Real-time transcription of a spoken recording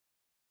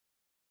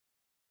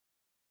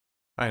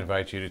I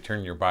invite you to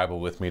turn your Bible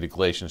with me to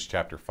Galatians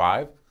chapter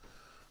 5.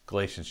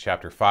 Galatians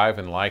chapter 5,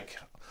 and like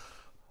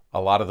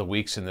a lot of the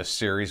weeks in this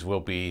series, we'll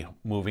be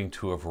moving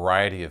to a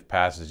variety of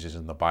passages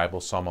in the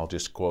Bible. Some I'll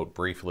just quote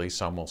briefly,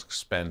 some we'll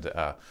spend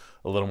a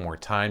little more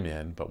time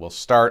in, but we'll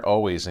start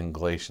always in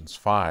Galatians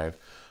 5,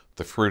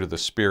 the fruit of the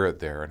Spirit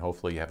there, and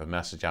hopefully you have a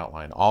message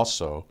outline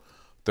also.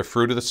 The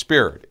fruit of the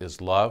Spirit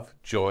is love,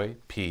 joy,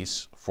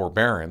 peace,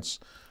 forbearance,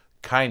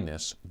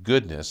 kindness,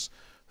 goodness,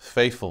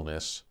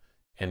 faithfulness,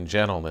 and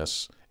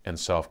gentleness and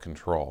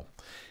self-control.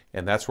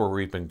 And that's where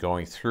we've been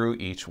going through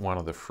each one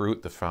of the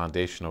fruit, the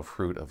foundational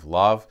fruit of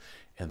love,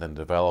 and then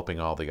developing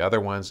all the other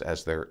ones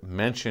as they're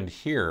mentioned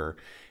here,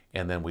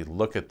 and then we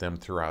look at them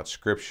throughout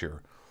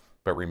Scripture.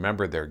 But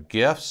remember, they're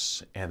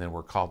gifts, and then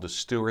we're called to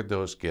steward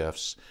those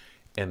gifts,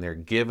 and they're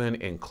given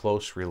in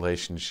close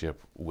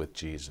relationship with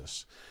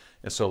Jesus.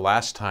 And so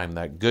last time,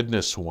 that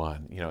goodness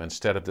one,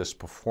 instead of this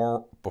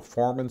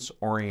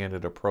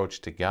performance-oriented approach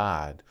to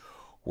God,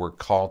 we're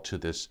called to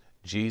this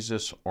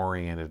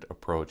Jesus-oriented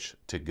approach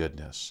to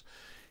goodness.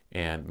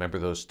 And remember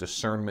those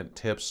discernment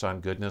tips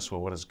on goodness?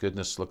 Well, what does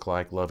goodness look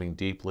like? Loving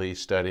deeply,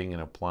 studying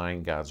and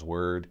applying God's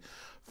Word,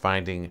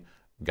 finding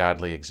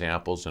godly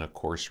examples, and of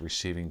course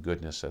receiving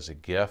goodness as a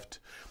gift,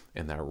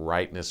 and that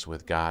rightness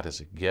with God as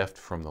a gift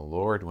from the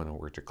Lord when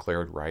we're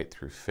declared right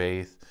through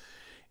faith.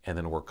 And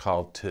then we're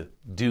called to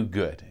do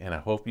good. And I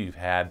hope you've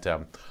had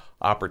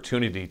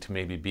opportunity to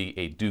maybe be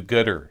a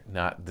do-gooder,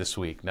 not this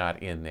week,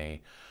 not in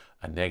a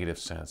negative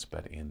sense,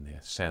 but in the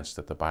sense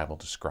that the Bible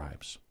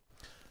describes.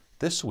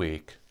 This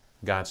week,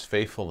 God's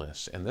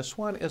faithfulness, and this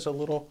one is a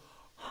little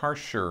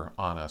harsher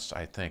on us,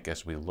 I think,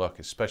 as we look,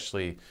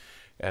 especially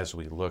as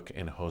we look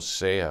in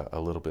Hosea a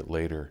little bit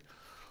later.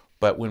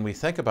 But when we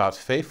think about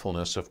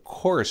faithfulness, of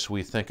course,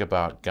 we think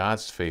about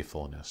God's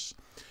faithfulness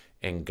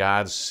and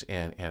God's,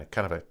 and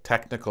kind of a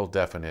technical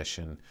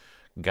definition,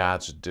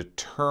 God's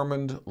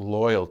determined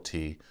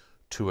loyalty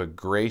to a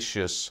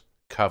gracious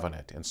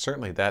covenant. And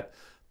certainly that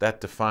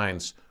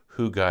defines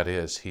who God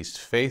is. He's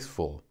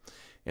faithful,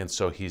 and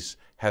so he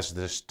has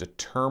this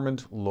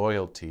determined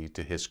loyalty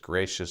to his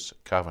gracious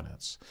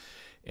covenants.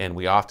 And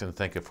we often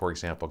think of, for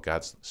example,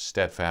 God's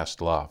steadfast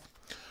love.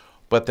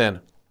 But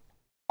then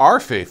our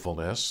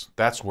faithfulness,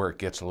 that's where it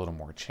gets a little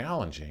more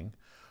challenging,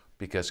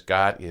 because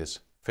God is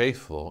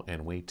faithful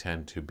and we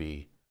tend to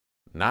be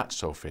not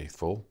so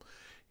faithful.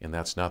 And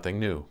that's nothing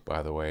new,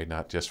 by the way,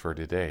 not just for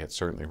today. It's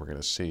certainly we're going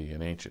to see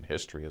in ancient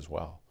history as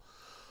well.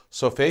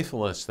 So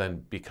faithfulness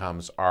then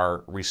becomes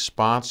our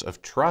response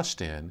of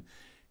trust in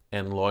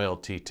and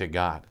loyalty to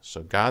God.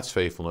 So God's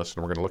faithfulness,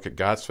 and we're going to look at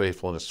God's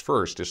faithfulness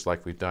first, just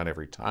like we've done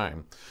every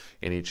time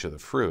in each of the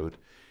fruit,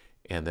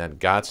 and then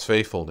God's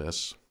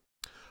faithfulness.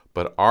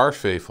 But our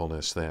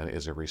faithfulness then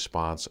is a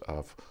response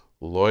of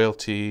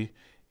loyalty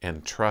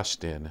and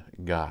trust in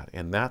God.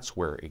 And that's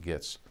where it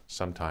gets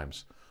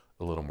sometimes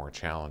a little more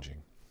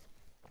challenging.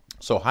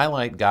 So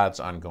highlight God's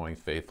ongoing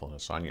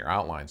faithfulness on your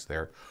outlines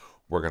there.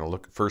 We're going to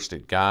look first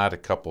at God, a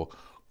couple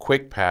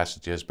quick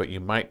passages, but you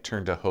might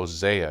turn to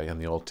Hosea in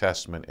the Old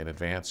Testament in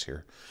advance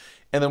here.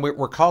 And then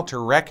we're called to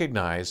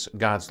recognize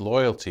God's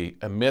loyalty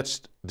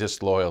amidst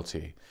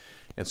disloyalty.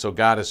 And so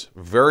God is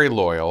very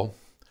loyal,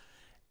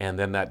 and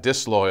then that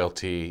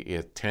disloyalty,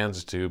 it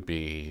tends to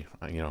be,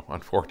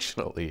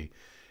 unfortunately,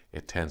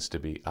 it tends to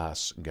be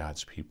us,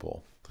 God's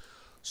people.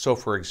 So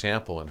for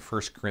example, in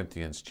 1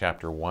 Corinthians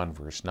chapter 1,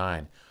 verse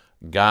 9,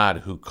 God,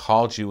 who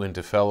called you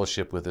into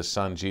fellowship with his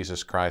Son,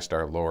 Jesus Christ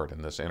our Lord,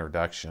 in this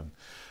introduction,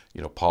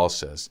 Paul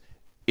says,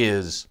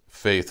 is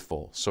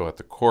faithful. So at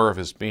the core of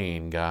his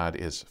being, God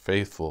is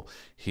faithful.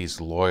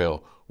 He's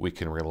loyal. We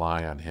can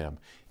rely on him.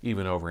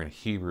 Even over in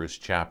Hebrews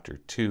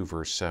chapter 2,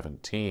 verse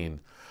 17,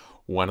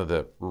 one of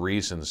the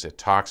reasons it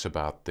talks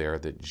about there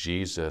that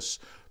Jesus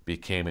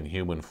became in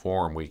human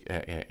form,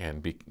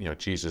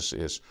 Jesus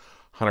is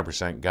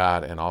 100%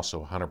 God and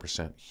also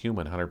 100%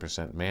 human,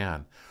 100%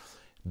 man,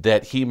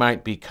 that he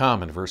might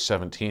become, in verse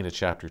 17 of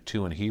chapter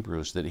 2 in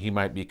Hebrews, that he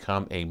might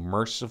become a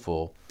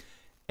merciful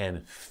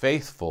and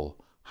faithful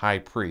high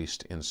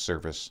priest in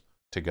service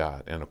to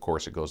God. And of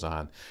course it goes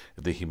on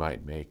that he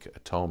might make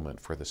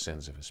atonement for the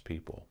sins of his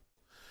people.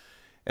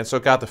 And so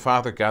God the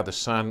Father, God the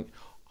Son,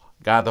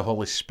 God the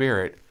Holy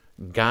Spirit,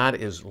 God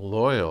is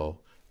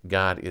loyal,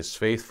 God is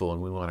faithful,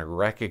 and we want to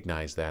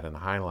recognize that and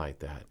highlight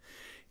that.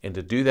 And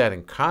to do that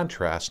in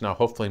contrast, now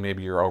hopefully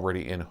maybe you're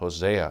already in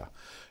Hosea.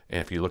 And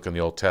if you look in the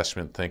Old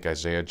Testament, think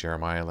Isaiah,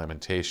 Jeremiah,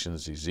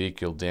 Lamentations,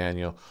 Ezekiel,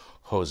 Daniel,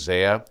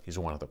 Hosea. He's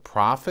one of the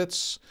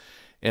prophets.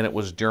 And it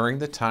was during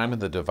the time of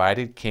the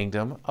divided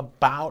kingdom,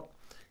 about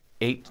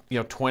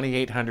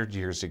 2,800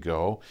 years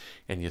ago.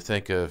 And you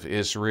think of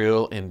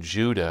Israel and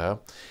Judah.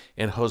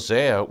 And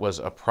Hosea was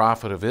a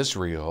prophet of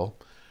Israel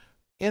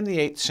in the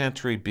 8th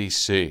century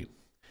BC.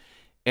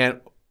 And,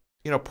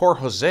 poor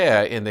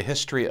Hosea, in the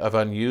history of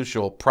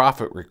unusual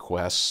prophet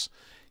requests,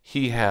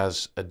 he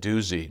has a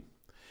doozy.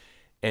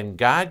 And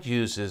God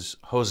uses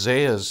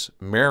Hosea's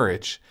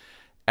marriage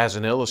as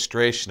an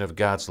illustration of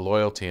God's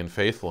loyalty and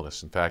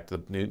faithfulness. In fact,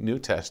 the New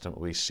Testament,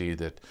 we see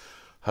that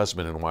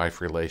husband and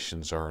wife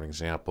relations are an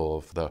example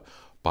of the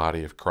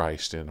body of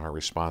Christ in our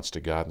response to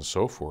God and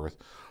so forth.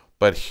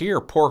 But here,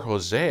 poor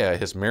Hosea,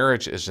 his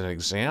marriage is an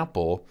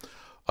example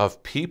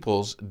of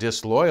people's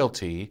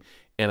disloyalty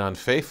and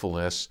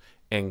unfaithfulness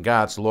and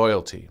God's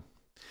loyalty.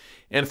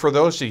 And for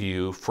those of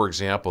you, for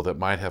example, that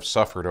might have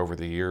suffered over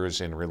the years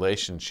in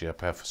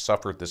relationship, have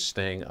suffered the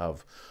sting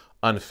of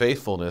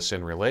unfaithfulness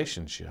in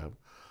relationship,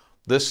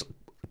 this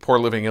poor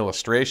living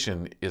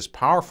illustration is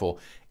powerful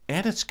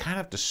and it's kind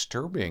of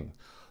disturbing.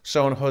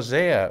 So in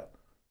Hosea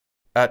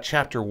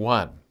chapter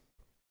 1,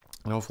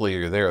 and hopefully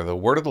you're there, the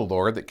word of the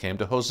Lord that came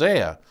to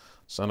Hosea,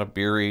 son of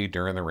Beeri,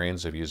 during the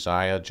reigns of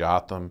Uzziah,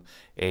 Jotham,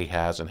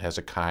 Ahaz, and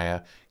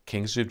Hezekiah,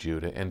 kings of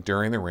Judah, and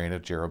during the reign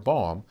of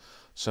Jeroboam,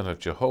 son of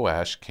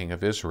Jehoash, king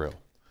of Israel.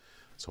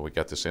 So we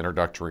got this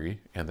introductory,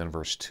 and then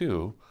verse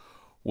 2,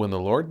 when the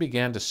Lord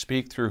began to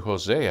speak through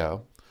Hosea,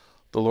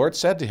 the Lord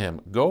said to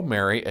him, go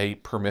marry a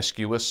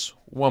promiscuous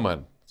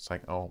woman. It's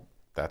like, oh,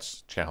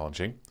 that's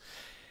challenging.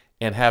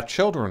 And have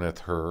children with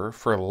her,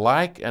 for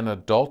like an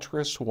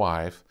adulterous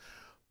wife,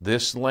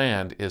 this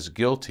land is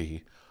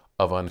guilty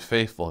of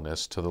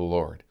unfaithfulness to the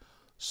Lord.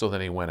 So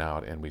then he went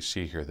out, and we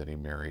see here that he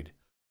married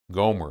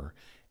Gomer,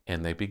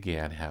 and they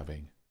began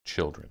having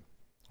children.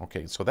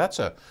 Okay, so that's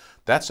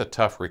a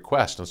tough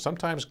request, and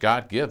sometimes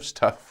God gives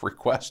tough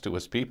requests to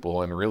his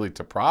people and really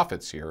to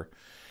prophets here.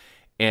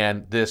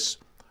 And this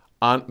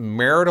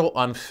marital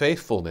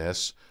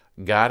unfaithfulness,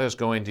 God is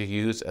going to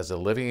use as a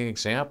living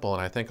example,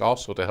 and I think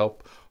also to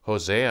help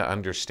Hosea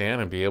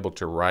understand and be able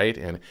to write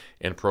and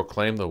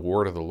proclaim the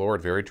word of the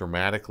Lord very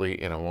dramatically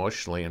and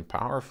emotionally and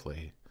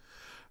powerfully.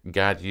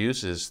 God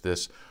uses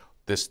this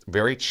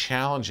very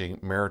challenging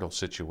marital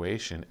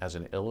situation as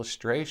an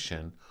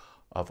illustration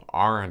of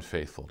our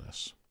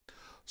unfaithfulness.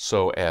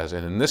 So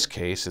and in this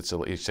case,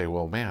 you say,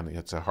 well, man,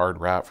 it's a hard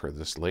rap for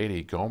this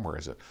lady, Gomer.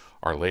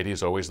 Are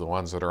ladies always the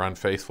ones that are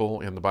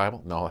unfaithful in the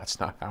Bible? No, that's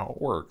not how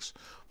it works.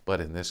 But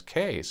in this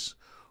case,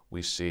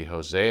 we see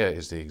Hosea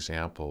is the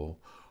example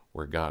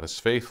where God is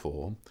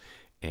faithful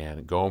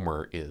and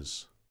Gomer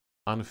is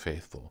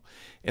unfaithful.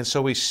 And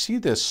so we see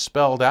this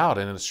spelled out,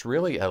 and it's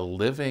really a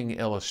living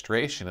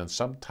illustration, and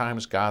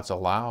sometimes God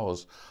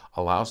allows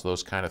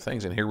those kind of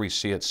things. And here we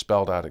see it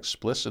spelled out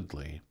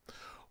explicitly,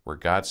 where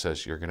God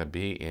says you're going to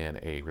be in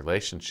a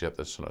relationship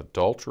that's an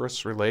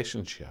adulterous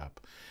relationship,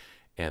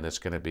 and it's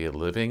going to be a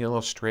living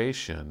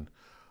illustration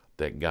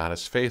that God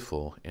is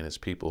faithful and his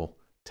people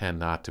tend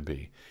not to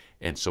be.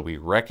 And so we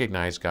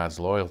recognize God's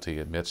loyalty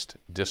amidst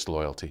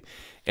disloyalty.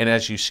 And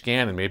as you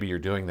scan, and maybe you're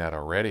doing that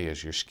already,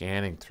 as you're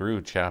scanning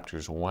through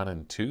chapters 1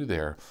 and 2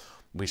 there,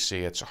 we see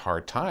it's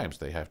hard times.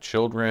 They have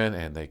children,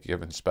 and they're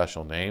given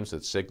special names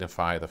that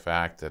signify the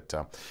fact that,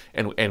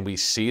 and we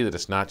see that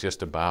it's not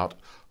just about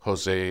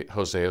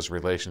Hosea's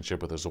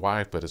relationship with his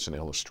wife, but it's an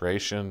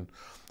illustration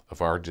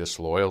of our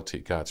disloyalty,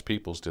 God's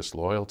people's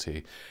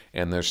disloyalty.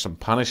 And there's some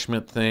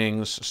punishment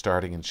things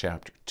starting in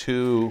chapter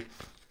 2.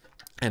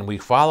 And we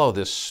follow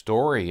this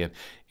story, and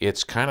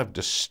it's kind of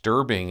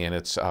disturbing, and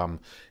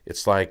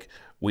it's like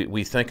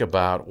we think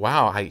about,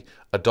 wow,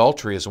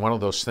 adultery is one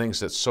of those things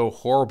that's so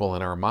horrible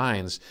in our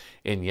minds,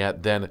 and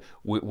yet then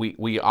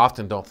we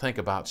often don't think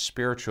about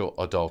spiritual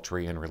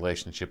adultery in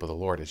relationship with the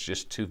Lord. It's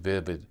just too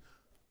vivid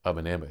of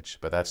an image,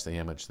 but that's the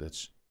image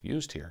that's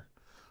used here.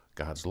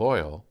 God's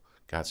loyal,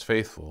 God's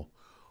faithful.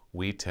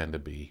 We tend to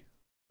be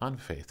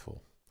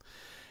unfaithful.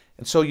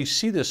 And so you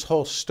see this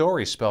whole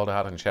story spelled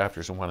out in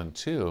chapters 1 and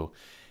 2.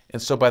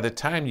 And so by the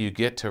time you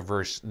get to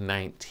verse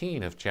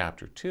 19 of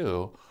chapter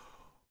 2,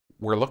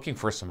 we're looking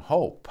for some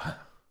hope.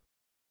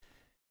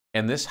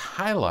 And this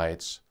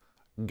highlights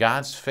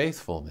God's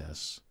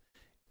faithfulness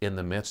in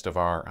the midst of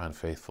our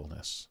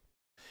unfaithfulness.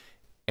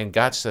 And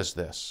God says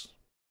this,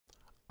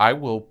 I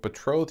will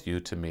betroth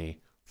you to me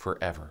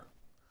forever.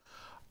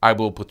 I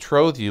will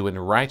betroth you in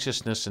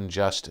righteousness and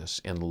justice,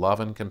 in love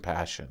and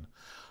compassion.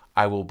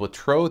 I will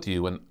betroth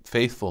you in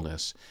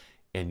faithfulness,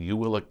 and you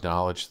will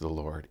acknowledge the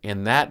Lord.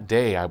 In that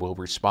day I will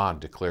respond,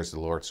 declares the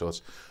Lord. So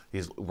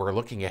we're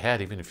looking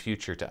ahead, even in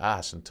future to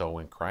us, until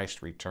when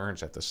Christ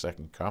returns at the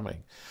second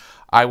coming.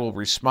 I will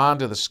respond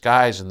to the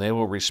skies, and they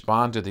will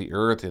respond to the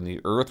earth, and the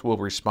earth will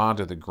respond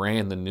to the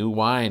grain, the new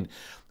wine,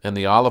 and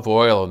the olive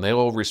oil, and they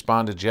will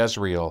respond to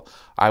Jezreel.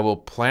 I will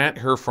plant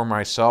her for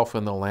myself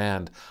in the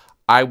land.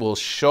 I will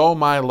show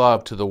my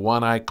love to the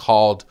one I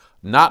called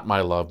not my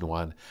loved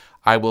one.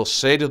 I will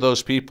say to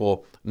those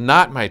people,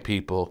 not my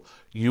people,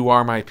 you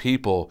are my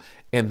people.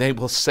 And they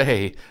will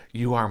say,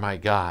 you are my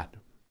God.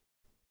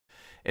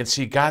 And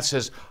see, God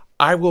says,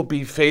 I will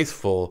be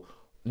faithful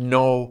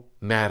no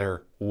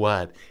matter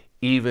what,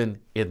 even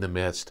in the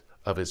midst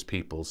of his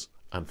people's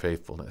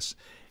unfaithfulness.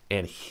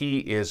 And he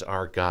is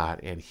our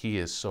God, and he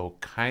is so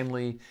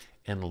kindly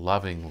and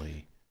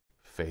lovingly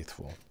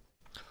faithful.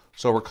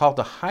 So we're called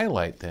to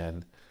highlight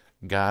then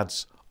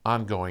God's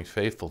ongoing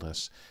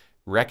faithfulness.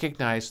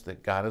 Recognize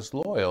that God is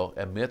loyal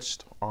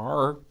amidst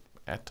our,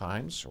 at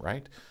times,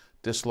 right,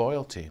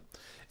 disloyalty.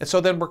 And so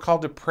then we're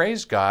called to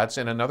praise God's,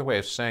 and another way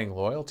of saying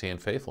loyalty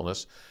and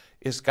faithfulness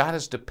is God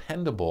is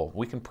dependable.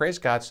 We can praise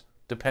God's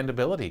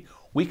dependability.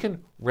 We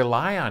can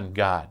rely on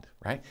God,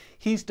 right?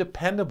 He's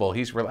dependable.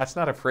 That's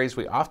not a phrase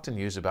we often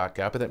use about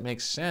God, but it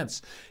makes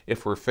sense.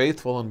 If we're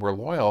faithful and we're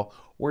loyal,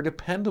 we're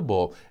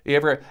dependable. You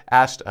ever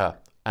asked a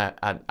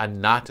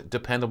not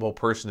dependable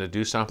person to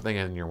do something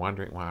and you're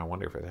wondering, well, I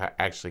wonder if it's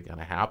actually going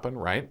to happen,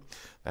 right?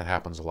 That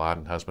happens a lot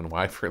in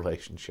husband-wife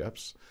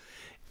relationships.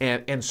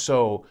 And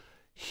so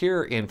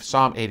here in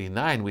Psalm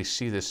 89, we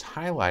see this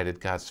highlighted,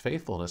 God's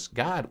faithfulness.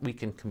 God, we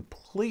can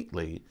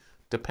completely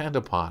depend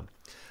upon.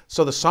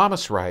 So the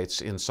psalmist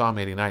writes in Psalm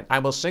 89, I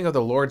will sing of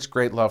the Lord's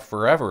great love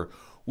forever.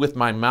 With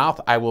my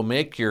mouth I will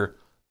make your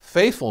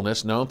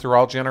faithfulness known through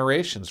all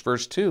generations.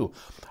 Verse 2,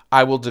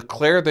 I will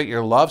declare that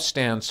your love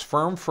stands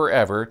firm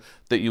forever,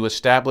 that you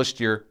established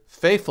your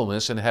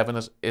faithfulness in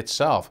heaven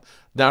itself.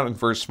 Down in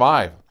verse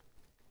 5,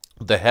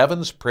 the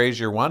heavens praise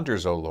your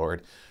wonders, O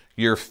Lord,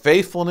 your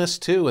faithfulness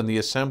too in the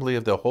assembly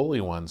of the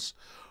holy ones.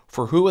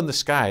 For who in the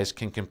skies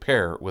can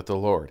compare with the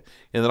Lord?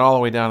 And then all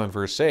the way down in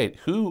verse 8,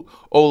 who,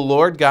 O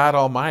Lord God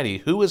Almighty,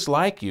 who is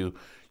like you?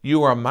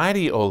 You are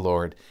mighty, O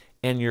Lord,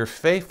 and your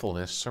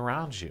faithfulness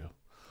surrounds you.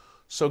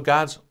 So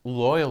God's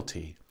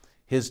loyalty,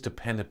 his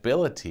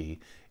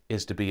dependability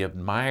is to be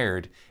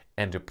admired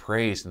and to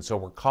praise. And so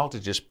we're called to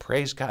just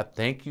praise God.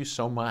 Thank you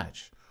so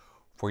much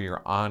for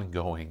your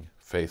ongoing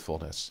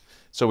faithfulness.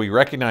 So we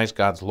recognize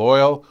God's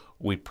loyal,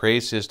 we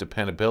praise his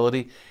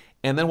dependability,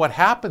 and then what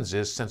happens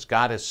is, since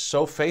God is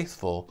so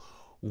faithful,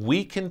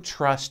 we can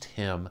trust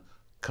him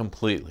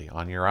completely.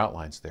 On your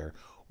outlines there,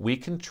 we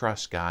can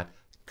trust God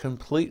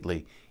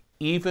completely,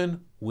 even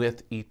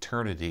with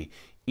eternity,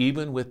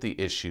 even with the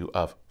issue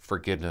of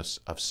forgiveness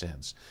of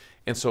sins.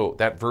 And so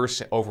that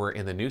verse over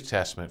in the New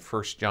Testament,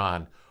 1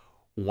 John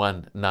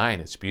 1:9,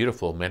 it's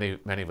beautiful. Many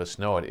of us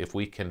know it. If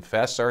we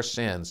confess our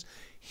sins,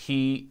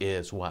 he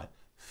is what?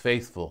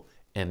 Faithful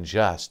and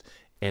just,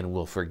 and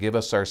will forgive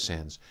us our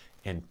sins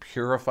and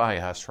purify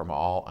us from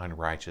all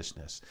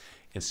unrighteousness.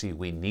 And see,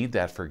 we need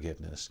that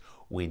forgiveness.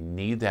 We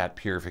need that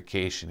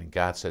purification. And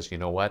God says, you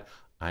know what?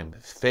 I'm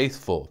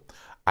faithful.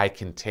 I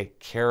can take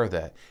care of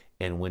that.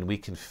 And when we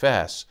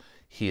confess,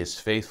 he is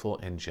faithful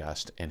and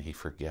just, and he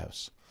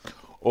forgives.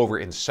 Over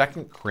in 2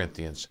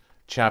 Corinthians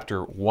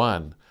chapter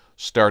 1,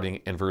 starting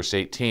in verse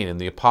 18, and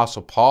the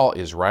Apostle Paul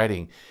is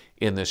writing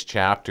in this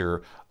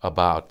chapter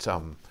about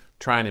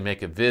trying to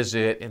make a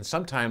visit, and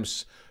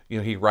sometimes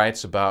he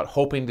writes about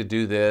hoping to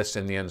do this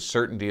and the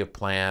uncertainty of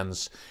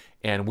plans,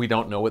 and we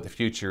don't know what the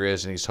future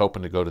is, and he's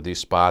hoping to go to these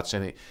spots,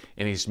 and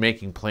he's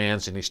making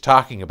plans, and he's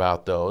talking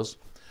about those.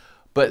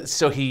 But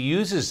so he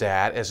uses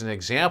that as an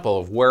example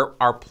of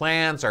where our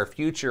plans, our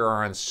future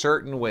are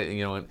uncertain,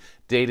 in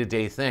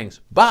day-to-day things.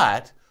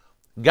 But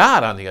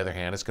God, on the other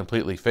hand, is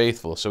completely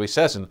faithful. So he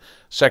says in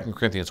 2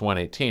 Corinthians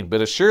 1:18,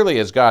 but as surely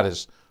as God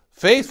is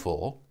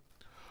faithful,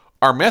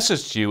 our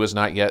message to you is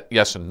not yet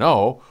yes and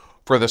no,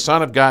 for the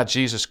Son of God,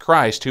 Jesus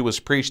Christ, who was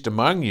preached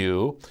among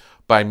you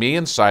by me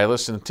and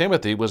Silas and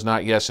Timothy, was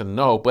not yes and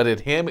no, but in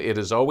him it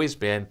has always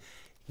been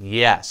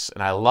yes.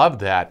 And I love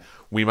that.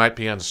 We might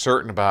be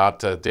uncertain about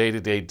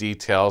day-to-day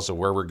details of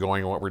where we're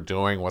going, what we're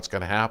doing, what's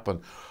going to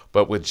happen.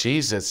 But with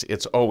Jesus,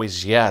 it's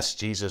always yes.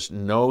 Jesus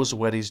knows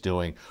what he's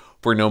doing.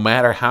 For no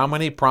matter how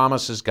many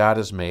promises God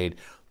has made,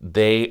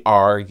 they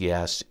are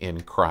yes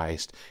in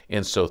Christ.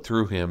 And so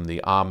through him,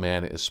 the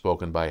Amen is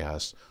spoken by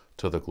us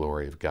to the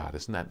glory of God.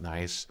 Isn't that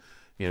nice?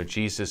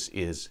 Jesus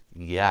is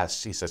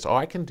yes. He says, oh,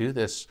 I can do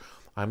this.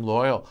 I'm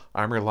loyal.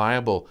 I'm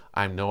reliable.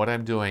 I know what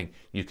I'm doing.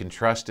 You can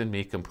trust in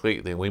me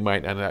completely. And we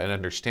might not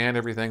understand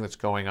everything that's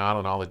going on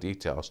and all the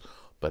details,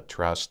 but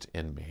trust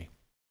in me.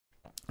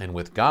 And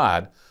with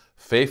God,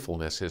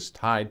 faithfulness is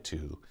tied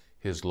to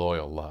his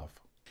loyal love.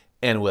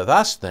 And with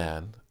us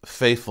then,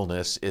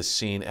 faithfulness is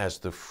seen as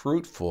the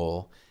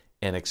fruitful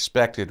and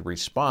expected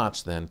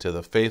response then to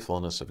the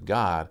faithfulness of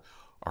God,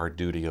 our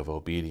duty of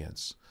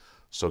obedience.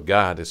 So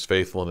God, his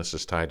faithfulness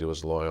is tied to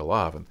his loyal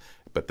love.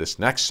 But this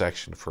next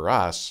section for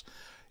us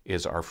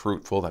is our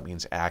fruitful, that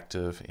means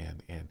active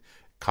and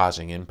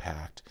causing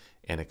impact,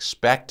 and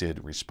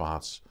expected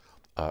response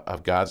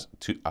of God's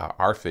to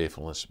our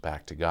faithfulness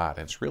back to God.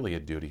 And it's really a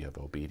duty of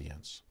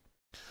obedience.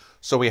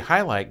 So we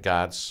highlight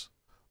God's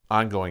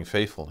ongoing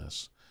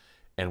faithfulness,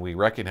 and we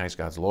recognize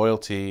God's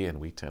loyalty, and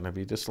we tend to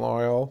be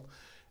disloyal,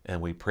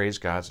 and we praise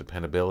God's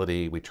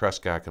dependability. We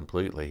trust God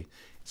completely.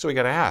 So we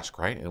got to ask,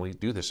 right? And we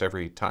do this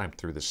every time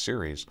through this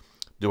series.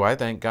 Do I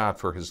thank God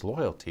for his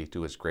loyalty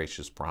to his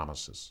gracious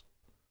promises?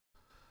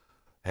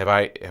 Have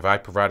I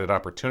provided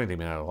opportunity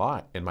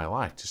in my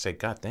life to say,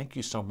 God, thank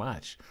you so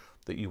much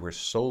that you were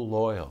so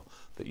loyal,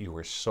 that you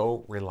were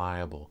so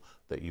reliable,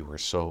 that you were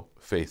so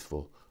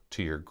faithful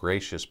to your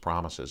gracious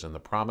promises. And the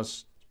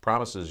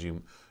promises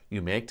you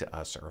make to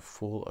us are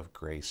full of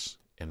grace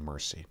and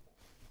mercy.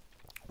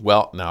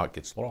 Well, now it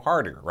gets a little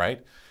harder,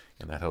 right?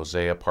 And that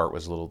Hosea part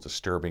was a little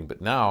disturbing.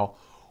 But now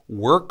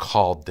we're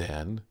called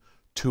then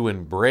to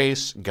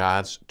embrace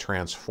God's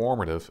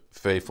transformative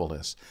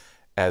faithfulness.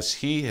 As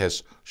he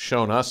has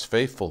shown us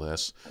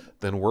faithfulness,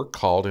 then we're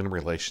called in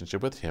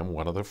relationship with him.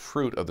 One of the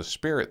fruit of the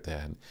Spirit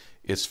then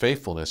is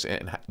faithfulness.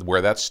 And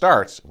where that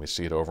starts, and we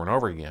see it over and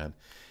over again,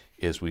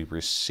 is we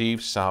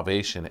receive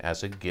salvation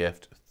as a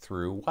gift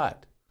through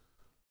what?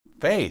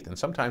 Faith. And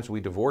sometimes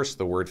we divorce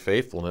the word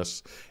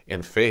faithfulness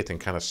and faith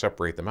and kind of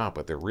separate them out,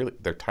 but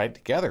they're tied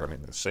together. I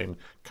mean, the same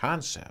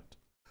concept.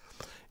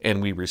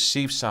 And we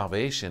receive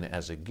salvation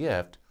as a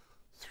gift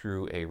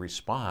through a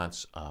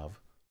response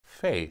of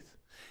faith.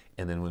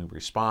 And then we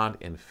respond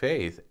in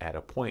faith at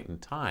a point in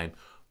time,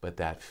 but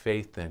that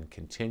faith then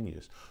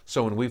continues.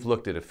 So when we've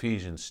looked at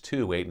Ephesians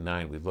 2, 8 and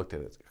 9, we've looked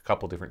at it a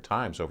couple different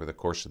times over the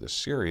course of this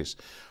series.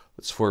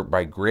 It's for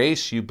by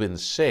grace you've been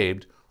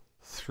saved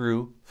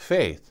through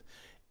faith.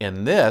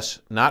 And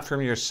this, not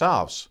from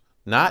yourselves,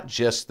 not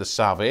just the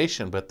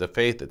salvation, but the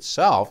faith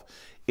itself.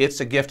 It's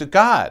a gift of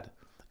God,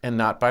 and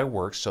not by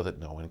works, so that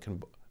no one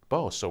can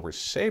boast. So we're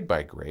saved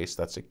by grace.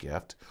 That's a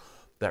gift.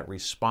 That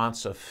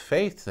response of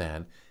faith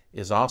then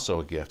is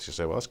also a gift. You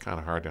say, well, that's kind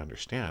of hard to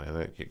understand.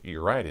 And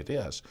you're right, it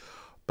is.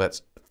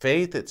 But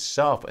faith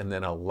itself and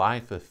then a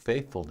life of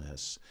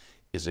faithfulness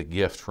is a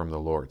gift from the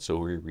Lord. So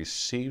we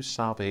receive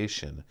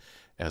salvation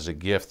as a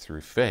gift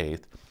through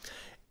faith,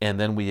 and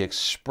then we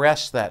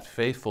express that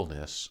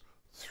faithfulness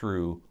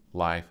through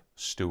life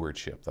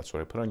stewardship. That's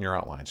what I put on your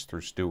outlines,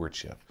 through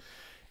stewardship.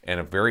 And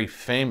a very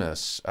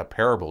famous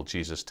parable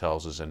Jesus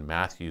tells is in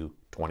Matthew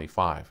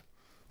 25.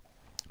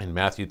 In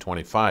Matthew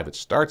 25, it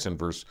starts in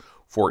verse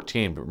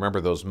 14, but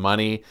remember those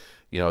money,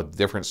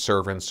 different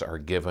servants are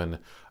given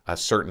a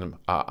certain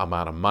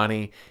amount of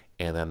money,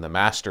 and then the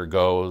master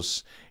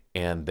goes,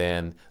 and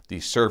then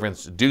the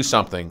servants do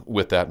something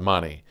with that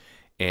money.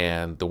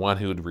 And the one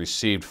who had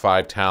received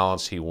 5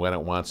 talents, he went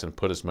at once and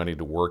put his money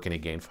to work, and he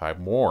gained 5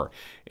 more.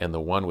 And the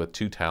one with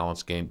 2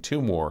 talents gained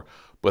 2 more.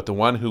 But the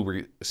one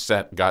who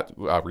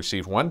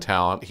received 1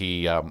 talent,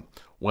 he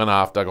went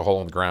off, dug a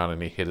hole in the ground,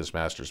 and he hid his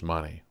master's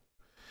money.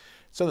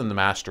 So then the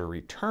master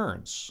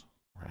returns,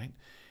 right?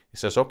 He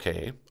says,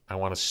 okay, I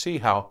want to see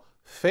how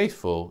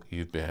faithful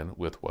you've been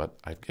with what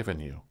I've given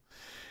you.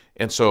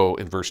 And so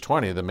in verse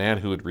 20, the man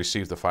who had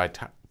received the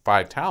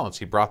 5 talents,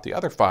 he brought the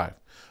other 5.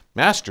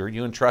 Master,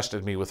 you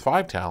entrusted me with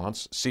 5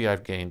 talents. See,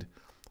 I've gained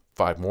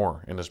 5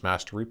 more. And his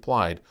master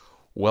replied,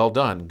 well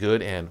done,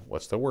 good and,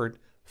 what's the word?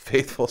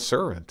 Faithful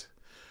servant.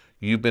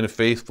 You've been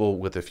faithful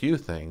with a few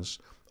things.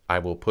 I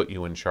will put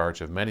you in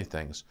charge of many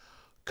things.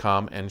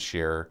 Come and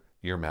share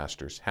your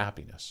master's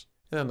happiness.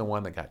 And then the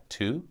one that got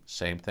 2,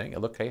 same thing.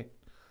 Look, hey,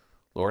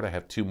 Lord, I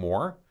have 2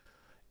 more.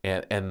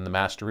 And the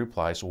master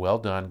replies, well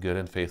done, good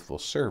and faithful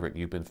servant.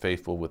 You've been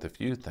faithful with a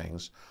few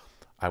things.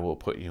 I will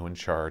put you in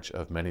charge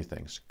of many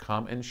things.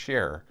 Come and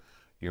share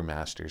your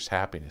master's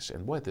happiness.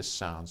 And boy, this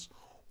sounds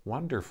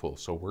wonderful.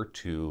 So we're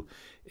to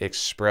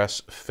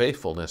express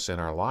faithfulness in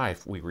our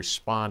life. We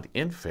respond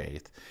in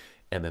faith,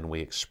 and then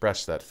we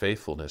express that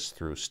faithfulness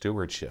through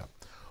stewardship.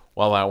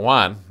 Well,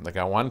 that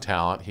got 1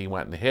 talent, he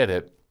went and hid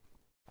it.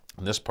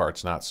 And this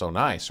part's not so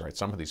nice, right?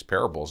 Some of these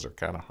parables are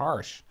kind of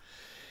harsh.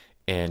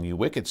 And you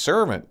wicked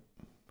servant,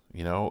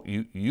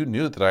 you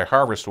knew that I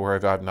harvest where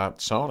I've not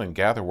sown and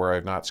gather where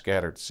I've not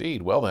scattered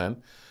seed. Well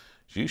then,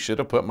 you should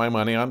have put my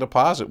money on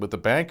deposit with the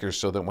bankers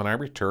so that when I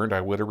returned,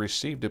 I would have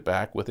received it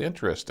back with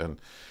interest. And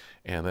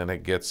then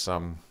it gets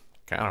kind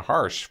of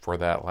harsh for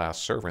that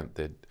last servant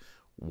that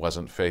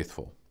wasn't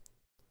faithful.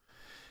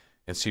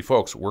 And see,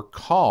 folks, we're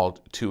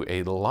called to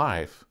a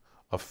life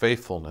of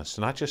faithfulness,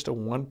 not just a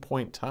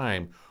one-point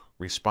time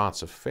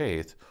response of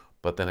faith,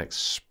 but then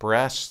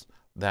express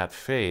that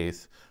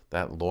faith,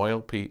 that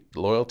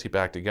loyalty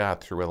back to God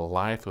through a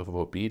life of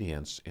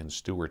obedience and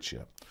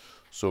stewardship.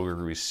 So we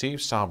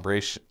receive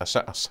salvation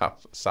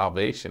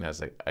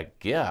as a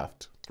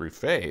gift through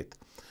faith.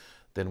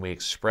 Then we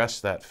express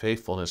that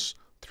faithfulness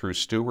through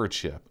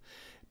stewardship.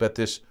 But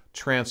this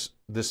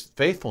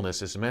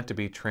faithfulness is meant to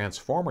be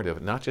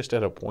transformative, not just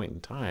at a point in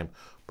time,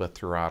 but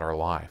throughout our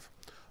life.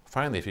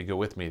 Finally, if you go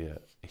with me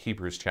to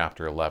Hebrews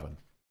chapter 11.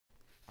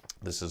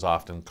 This is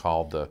often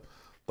called the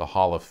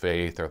Hall of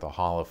Faith or the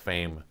Hall of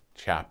Fame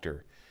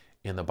chapter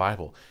in the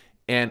Bible.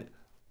 And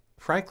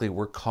frankly,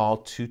 we're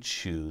called to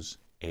choose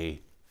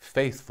a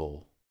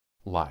faithful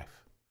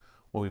life.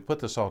 When we put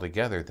this all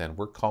together, then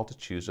we're called to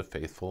choose a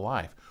faithful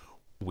life.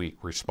 We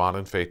respond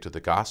in faith to the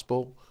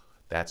gospel.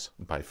 That's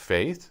by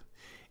faith.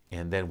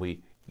 And then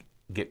we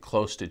get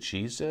close to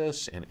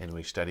Jesus and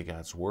we study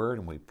God's word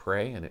and we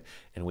pray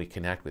and we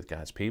connect with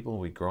God's people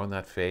and we grow in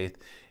that faith.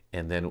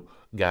 And then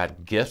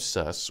God gifts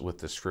us with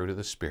this fruit of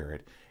the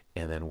Spirit,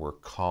 and then we're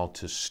called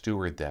to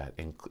steward that.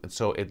 And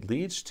so it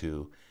leads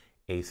to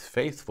a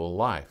faithful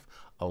life,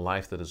 a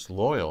life that is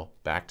loyal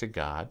back to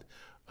God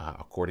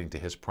according to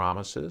His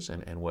promises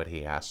and what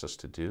He asks us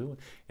to do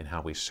and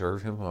how we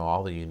serve Him in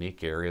all the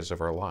unique areas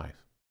of our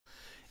life.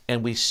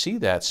 And we see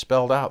that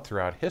spelled out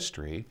throughout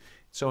history.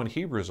 So in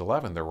Hebrews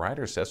 11, the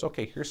writer says,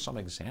 okay, here's some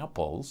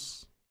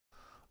examples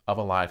of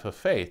a life of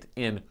faith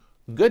in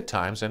good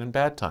times and in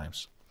bad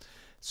times.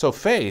 So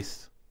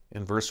faith,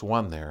 in verse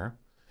 1 there,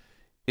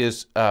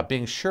 is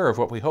being sure of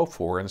what we hope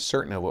for and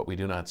certain of what we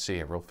do not see,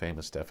 a real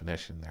famous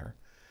definition there.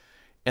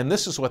 And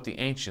this is what the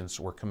ancients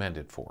were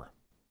commended for.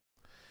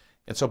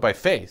 And so by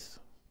faith,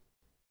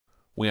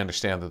 we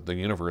understand that the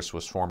universe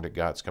was formed at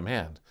God's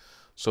command,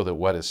 so that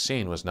what is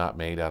seen was not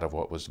made out of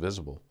what was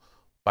visible.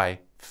 By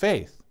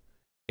faith,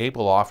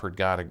 Abel offered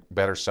God a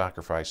better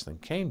sacrifice than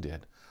Cain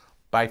did.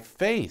 By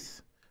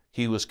faith,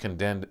 he was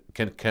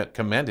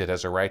commended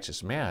as a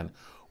righteous man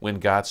when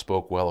God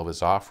spoke well of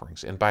his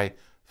offerings. And by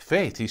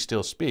faith, he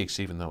still speaks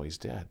even though he's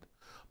dead.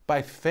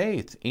 By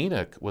faith,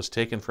 Enoch was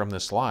taken from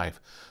this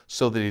life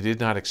so that he did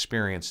not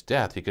experience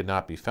death. He could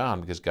not be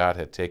found because God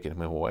had taken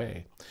him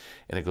away.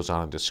 And it goes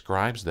on and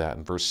describes that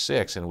in verse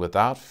 6. And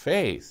without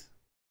faith,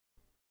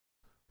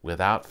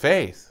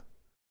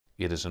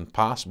 it is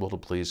impossible to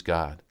please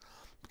God,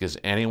 because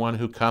anyone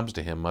who comes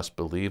to him must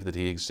believe that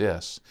he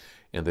exists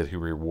and that he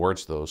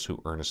rewards those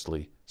who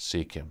earnestly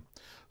seek him.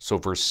 So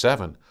verse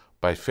 7,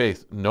 by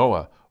faith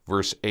Noah.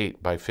 Verse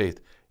 8, by faith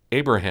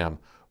Abraham.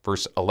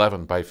 Verse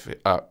 11, by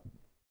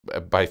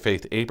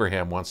faith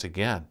Abraham once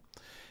again.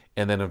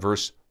 And then in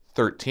verse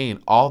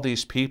 13, all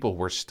these people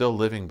were still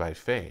living by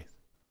faith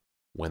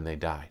when they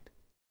died.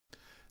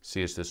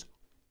 See, it's this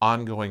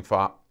ongoing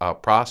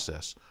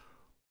process.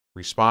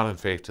 Respond in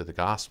faith to the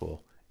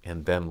gospel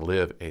and then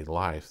live a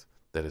life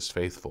that is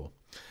faithful.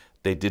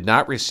 They did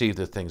not receive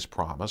the things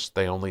promised.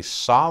 They only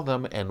saw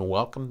them and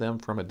welcomed them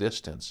from a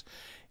distance.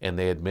 And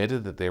they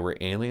admitted that they were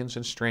aliens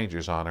and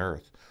strangers on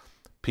earth.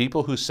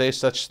 People who say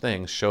such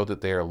things show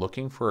that they are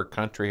looking for a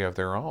country of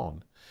their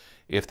own.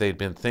 If they'd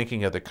been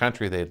thinking of the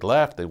country they'd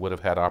left, they would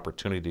have had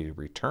opportunity to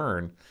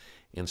return.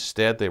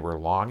 Instead, they were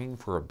longing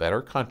for a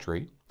better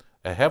country,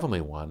 a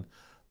heavenly one.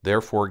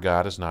 Therefore,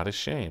 God is not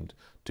ashamed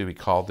to be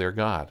called their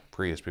God,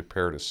 for he has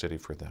prepared a city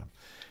for them.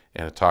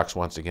 And it talks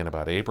once again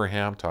about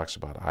Abraham, talks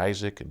about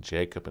Isaac and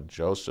Jacob and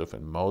Joseph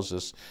and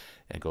Moses,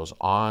 and goes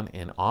on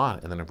and on.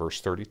 And then in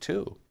verse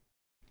 32,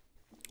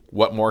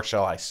 what more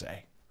shall I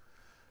say?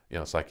 You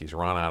know, it's like he's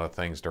run out of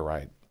things to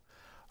write.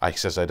 He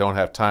says, I don't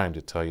have time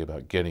to tell you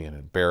about Gideon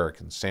and Barak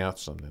and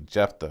Samson and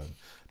Jephthah and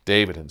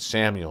David and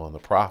Samuel and the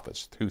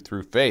prophets who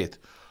through faith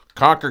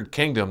conquered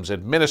kingdoms,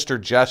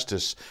 administered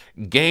justice,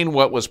 gained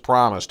what was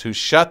promised, who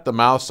shut the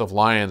mouths of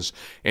lions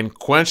and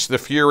quenched the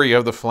fury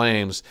of the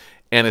flames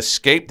and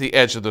escaped the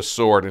edge of the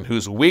sword, and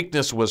whose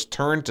weakness was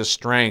turned to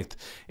strength,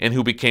 and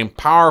who became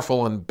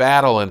powerful in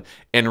battle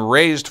and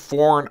raised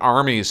foreign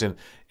armies,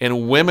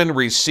 and women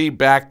received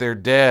back their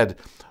dead,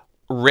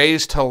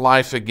 raised to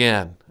life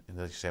again. And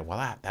then you say,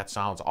 well, that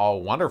sounds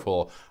all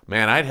wonderful.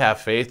 Man, I'd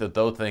have faith that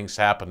those things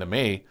happen to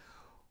me.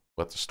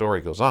 But the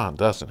story goes on,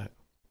 doesn't it?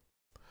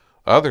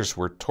 Others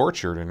were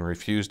tortured and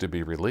refused to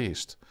be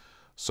released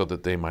so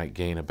that they might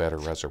gain a better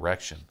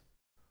resurrection.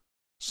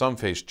 Some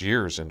faced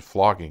jeers and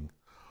flogging,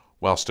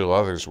 while still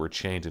others were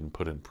chained and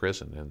put in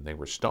prison, and they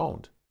were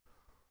stoned.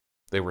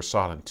 They were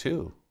sawed in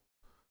two.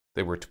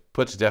 They were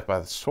put to death by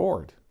the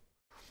sword.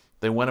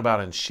 They went about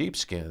in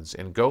sheepskins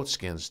and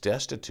goatskins,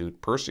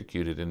 destitute,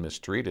 persecuted, and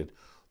mistreated.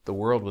 The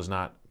world was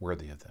not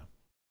worthy of them.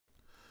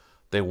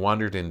 They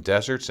wandered in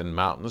deserts and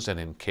mountains and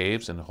in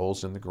caves and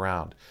holes in the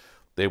ground.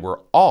 They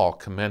were all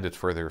commended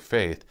for their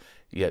faith,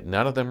 yet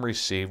none of them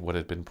received what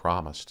had been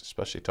promised,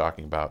 especially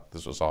talking about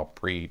this was all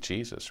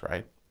pre-Jesus,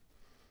 right?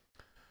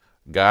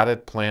 God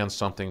had planned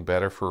something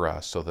better for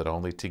us so that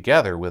only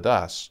together with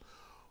us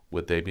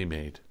would they be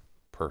made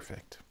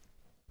perfect.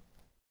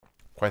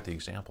 Quite the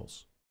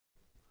examples.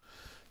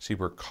 See,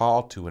 we're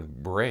called to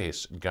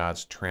embrace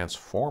God's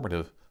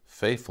transformative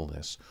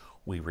faithfulness.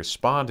 We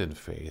respond in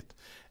faith,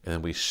 and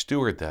then we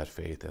steward that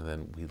faith, and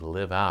then we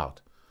live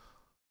out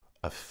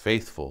a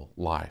faithful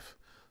life.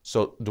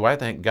 So do I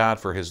thank God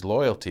for his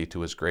loyalty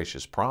to his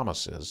gracious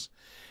promises?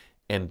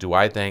 And do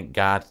I thank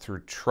God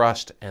through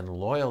trust and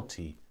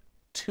loyalty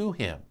to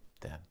him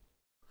then?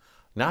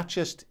 Not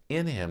just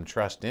in him,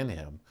 trust in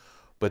him,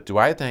 but do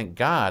I thank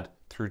God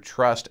through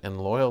trust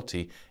and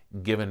loyalty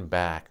given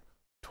back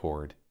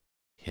toward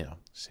him?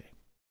 See,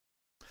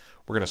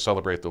 we're going to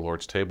celebrate the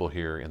Lord's table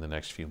here in the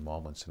next few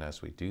moments, and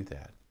as we do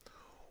that,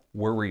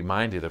 we're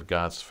reminded of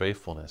God's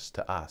faithfulness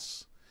to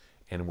us,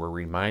 and we're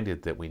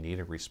reminded that we need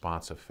a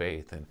response of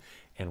faith,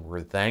 and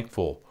we're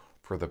thankful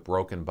for the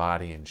broken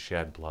body and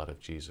shed blood of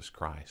Jesus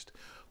Christ.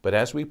 But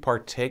as we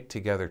partake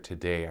together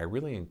today, I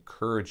really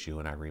encourage you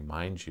and I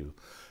remind you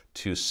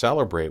to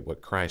celebrate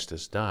what Christ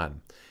has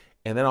done,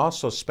 and then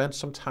also spend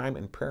some time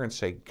in prayer and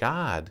say,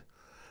 God,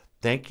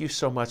 thank you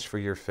so much for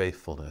your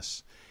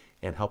faithfulness,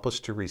 and help us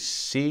to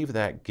receive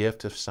that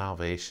gift of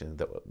salvation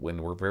that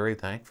when we're very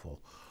thankful,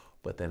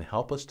 but then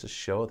help us to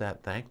show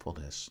that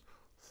thankfulness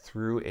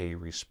through a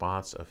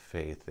response of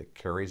faith that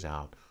carries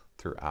out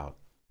throughout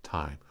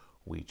time.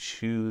 We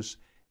choose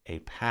a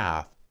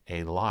path,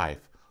 a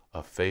life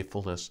of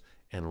faithfulness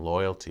and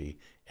loyalty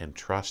and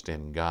trust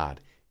in God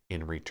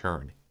in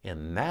return.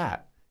 And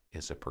that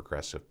is a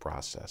progressive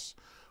process.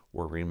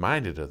 We're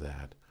reminded of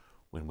that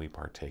when we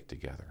partake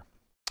together.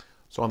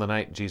 So on the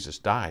night Jesus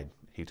died,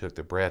 he took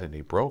the bread and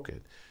he broke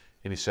it.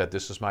 And he said,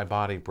 this is my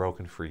body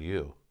broken for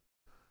you.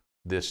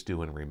 This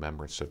do in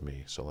remembrance of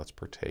me. So let's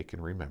partake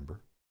and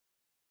remember.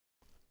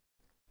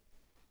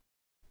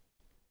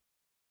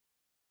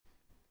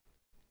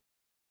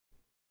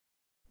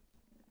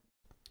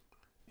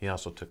 He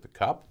also took the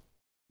cup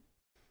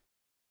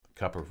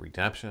of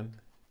redemption,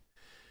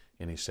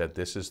 and he said,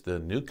 "This is the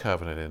new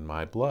covenant in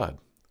my blood.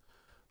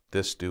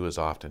 This do as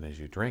often as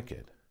you drink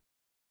it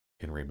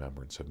in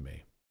remembrance of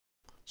me."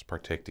 Let's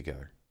partake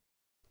together.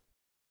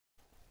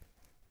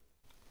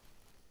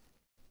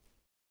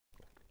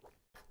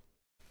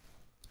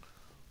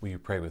 Will you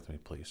pray with me,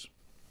 please?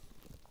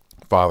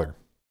 Father,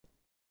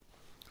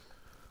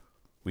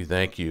 we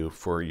thank you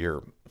for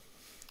your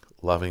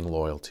loving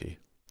loyalty.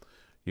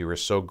 You are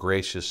so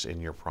gracious in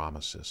your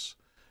promises.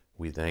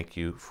 We thank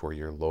you for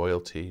your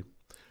loyalty,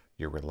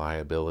 your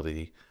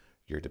reliability,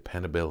 your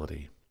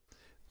dependability.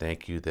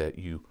 Thank you that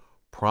you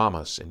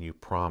promise, and you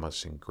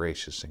promise in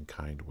gracious and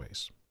kind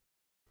ways.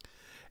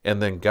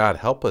 And then, God,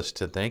 help us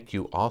to thank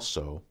you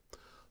also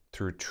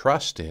through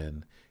trust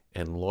in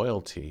and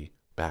loyalty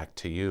back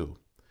to you,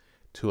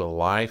 to a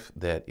life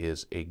that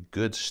is a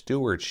good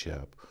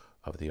stewardship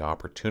of the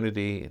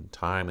opportunity and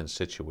time and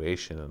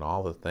situation and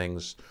all the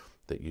things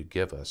that you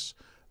give us.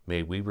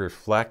 May we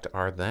reflect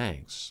our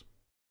thanks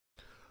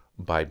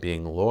by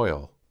being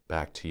loyal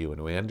back to you.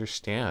 And we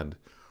understand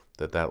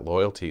that that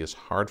loyalty is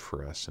hard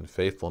for us, and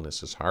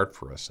faithfulness is hard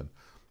for us.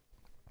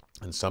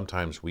 And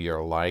sometimes we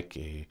are like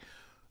an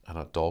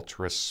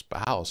adulterous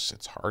spouse.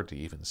 It's hard to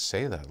even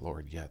say that,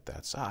 Lord, yet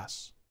that's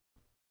us.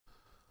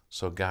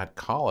 So God,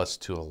 call us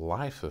to a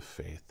life of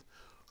faith,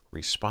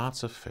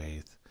 response of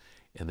faith,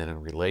 and then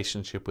in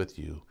relationship with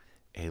you,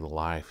 a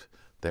life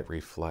that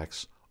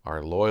reflects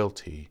our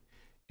loyalty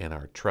and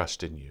our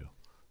trust in you.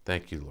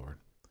 Thank you, Lord.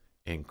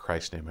 In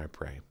Christ's name I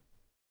pray.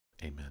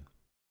 Amen.